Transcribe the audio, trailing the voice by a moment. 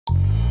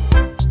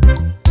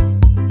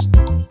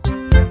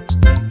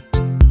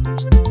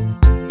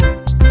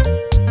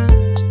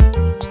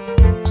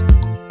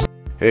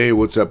Hey,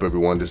 what's up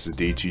everyone, this is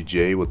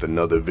DTJ with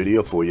another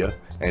video for you,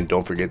 and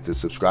don't forget to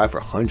subscribe for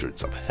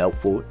hundreds of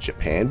helpful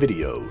Japan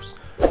videos.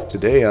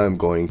 Today I'm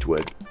going to a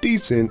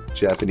decent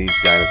Japanese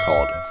diner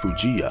called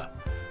Fujiya.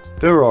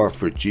 There are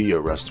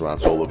Fujiya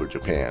restaurants all over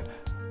Japan.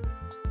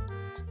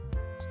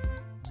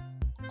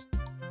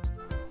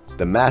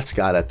 The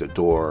mascot at the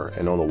door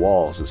and on the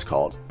walls is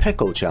called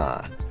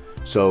Peko-chan.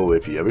 So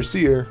if you ever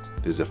see her,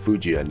 there's a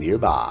Fujiya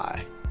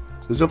nearby.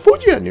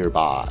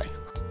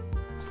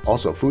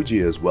 Also,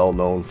 Fujiya is well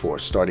known for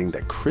starting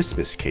the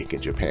Christmas cake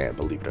in Japan,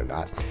 believe it or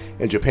not.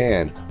 In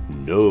Japan,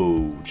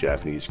 no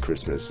Japanese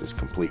Christmas is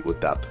complete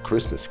without the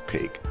Christmas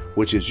cake,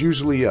 which is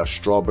usually a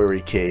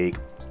strawberry cake.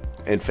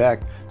 In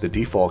fact, the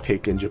default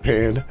cake in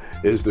Japan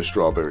is the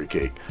strawberry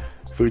cake.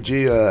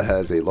 Fujiya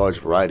has a large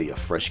variety of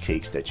fresh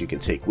cakes that you can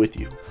take with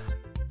you.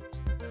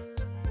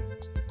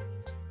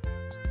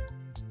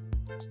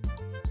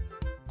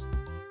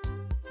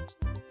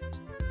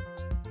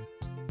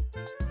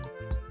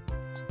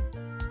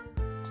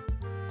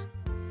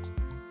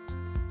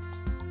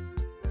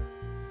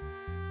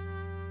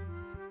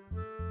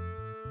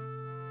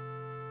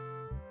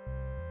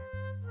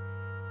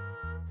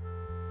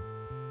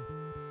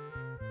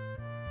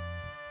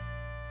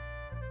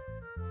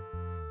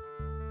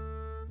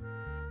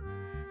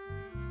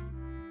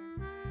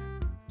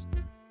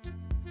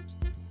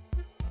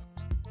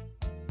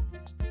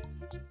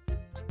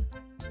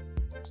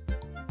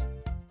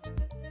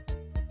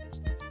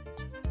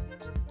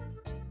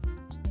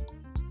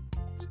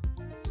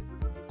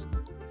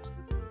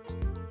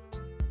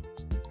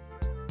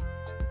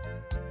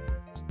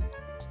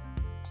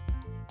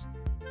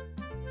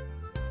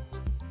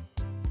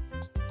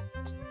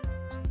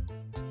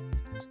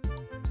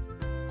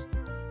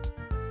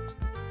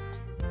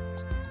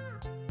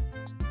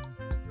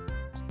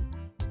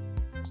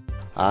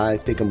 I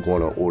think I'm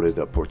going to order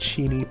the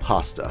porcini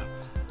pasta.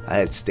 I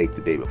had steak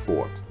the day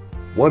before.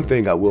 One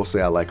thing I will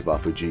say I like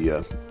about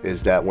Fujiya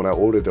is that when I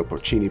order the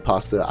porcini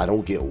pasta, I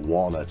don't get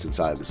walnuts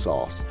inside the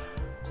sauce.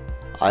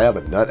 I have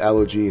a nut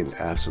allergy and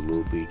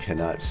absolutely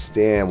cannot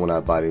stand when I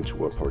bite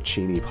into a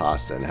porcini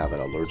pasta and have an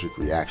allergic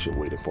reaction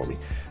waiting for me.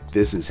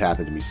 This has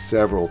happened to me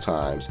several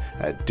times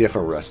at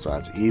different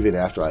restaurants, even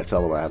after I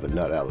tell them I have a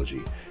nut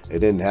allergy. It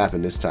didn't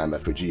happen this time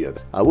at Fujiya.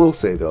 I will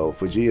say though,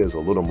 Fujiya is a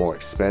little more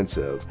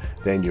expensive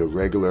than your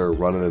regular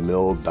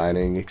run-of-the-mill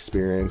dining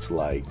experience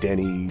like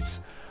Denny's.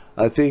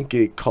 I think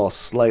it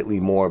costs slightly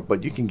more,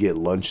 but you can get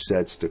lunch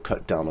sets to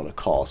cut down on the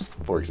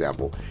cost. For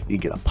example, you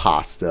can get a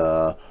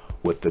pasta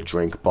with the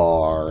drink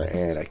bar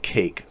and a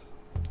cake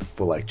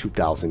for like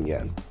 2,000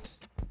 yen.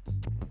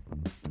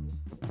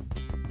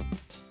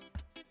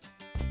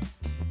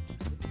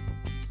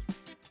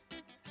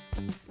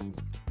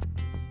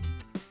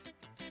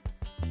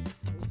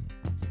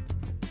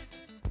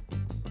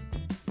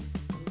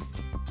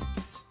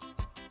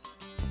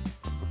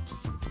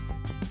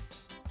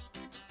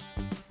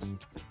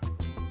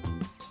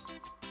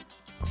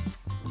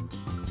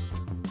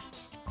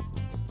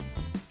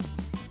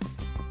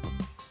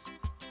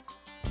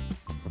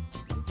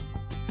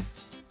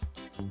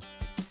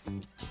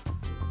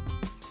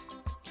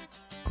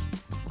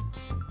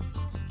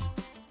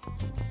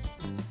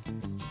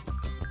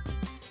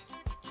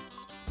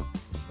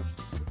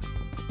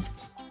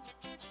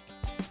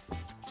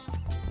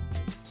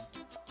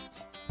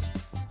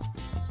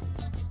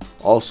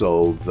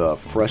 Also, the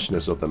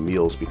freshness of the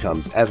meals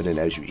becomes evident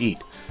as you eat,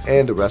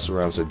 and the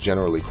restaurants are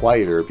generally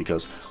quieter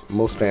because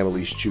most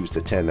families choose to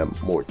attend a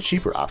more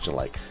cheaper option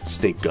like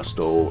Steak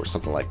Gusto or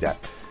something like that.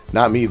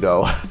 Not me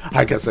though,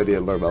 I guess I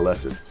didn't learn my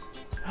lesson.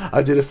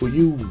 I did it for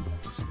you.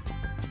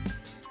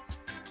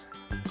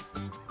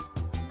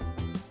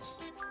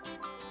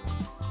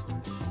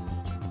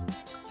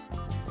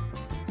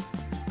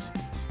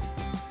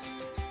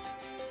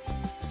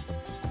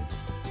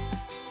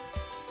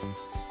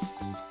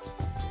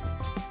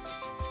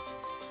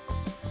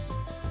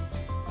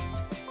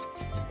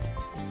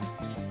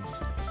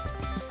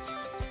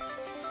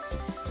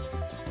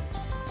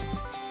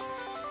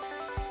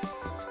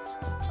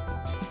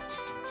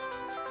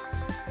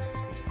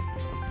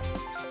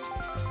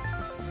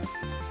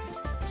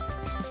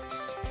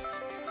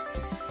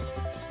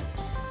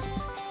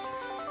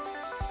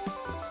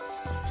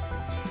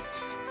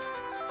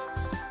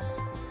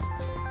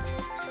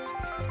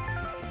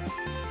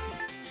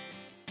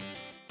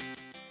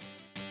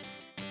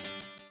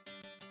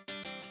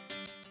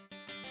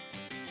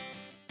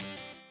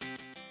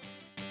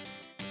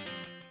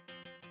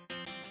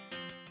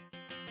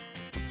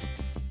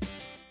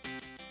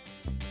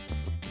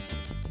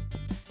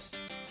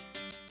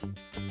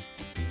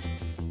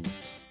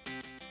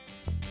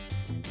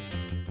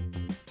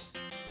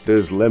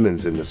 There's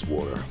lemons in this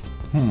water.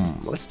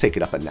 Let's take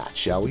it up a notch,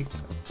 shall we?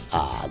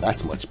 Ah,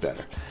 that's much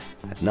better.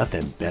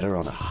 Nothing better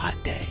on a hot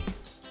day.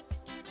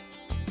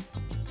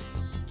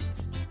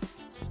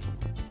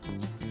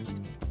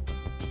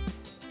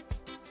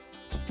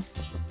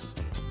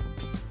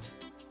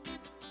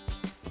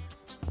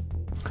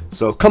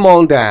 So come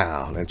on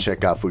down and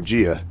check out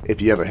Fujiya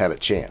if you ever have a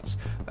chance.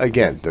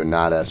 Again, they're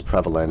not as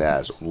prevalent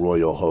as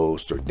Royal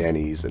Host or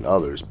Denny's and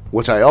others,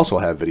 which I also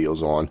have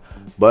videos on,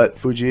 but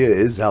Fujiya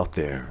is out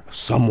there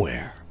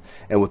somewhere.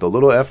 And with a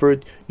little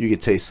effort, you can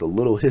taste a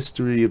little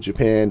history of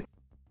Japan.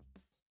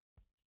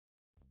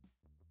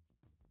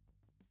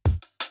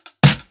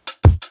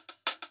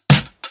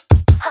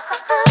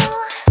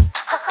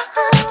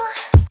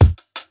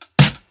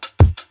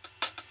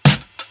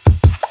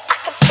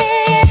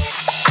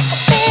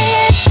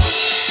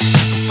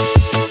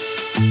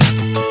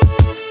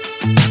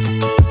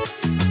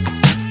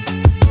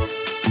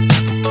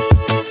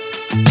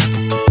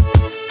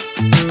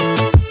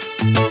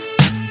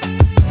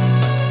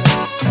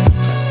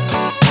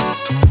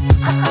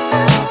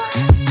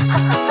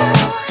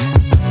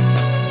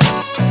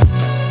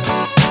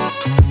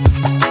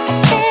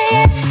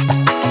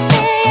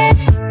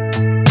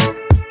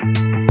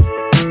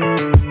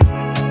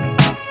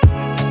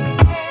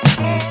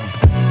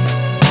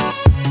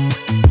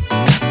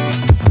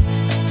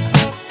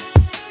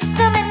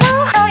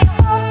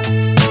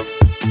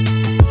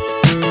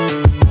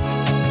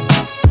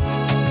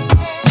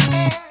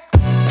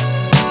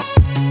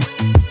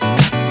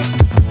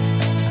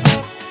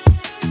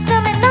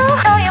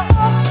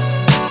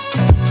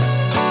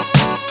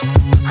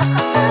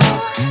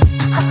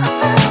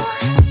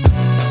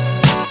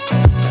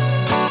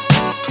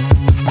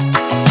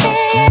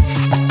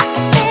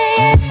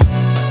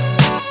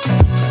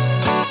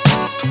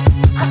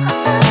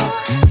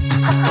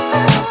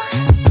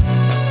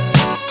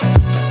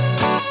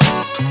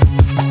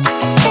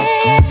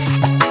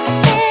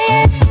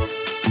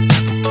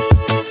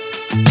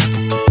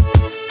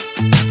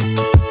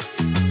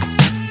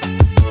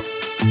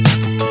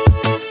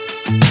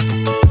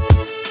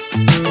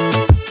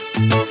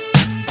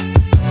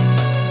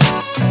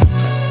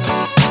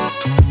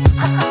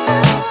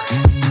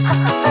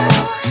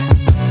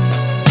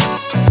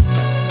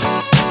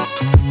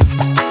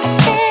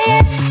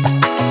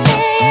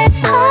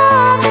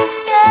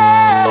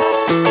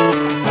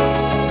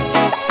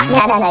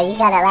 No, you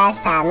got it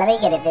last time. Let me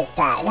get it this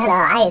time. No,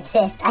 I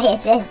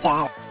insist,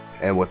 Dad.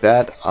 And with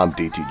that, I'm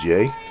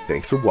DTJ.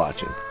 Thanks for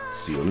watching.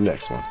 See you in the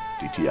next one.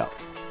 DT out.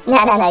 No,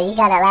 you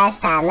got it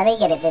last time. Let me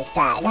get it this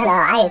time. No,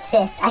 I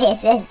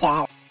insist,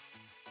 Dad.